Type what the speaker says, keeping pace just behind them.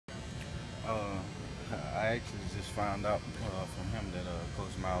I actually just found out from him that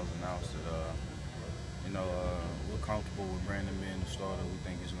Coach Miles announced that we're comfortable with Brandon being the starter. We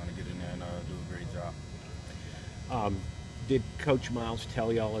think he's going to get in there and do a great job. Um, did Coach Miles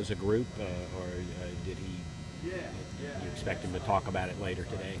tell y'all as a group, or did he? You expect him to talk about it later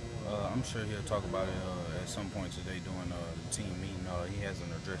today? I'm sure he'll talk about it at some point today during the team meeting. He hasn't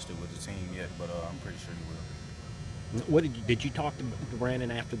addressed it with the team yet, but I'm pretty sure he will. What did you talk to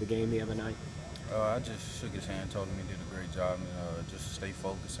Brandon after the game the other night? I just shook his hand, told him he did a great job, and just stay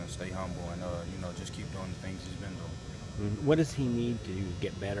focused and stay humble, and just keep doing the things he's been doing. What does he need to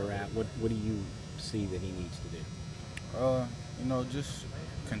get better at? What do you see that he needs to do? Just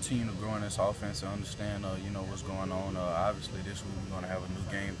continue to grow in this offense and understand, what's going on. Obviously, this week we're going to have a new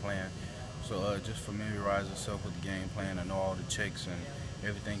game plan, so just familiarize yourself with the game plan and know all the checks and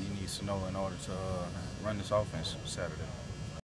everything he needs to know in order to run this offense Saturday.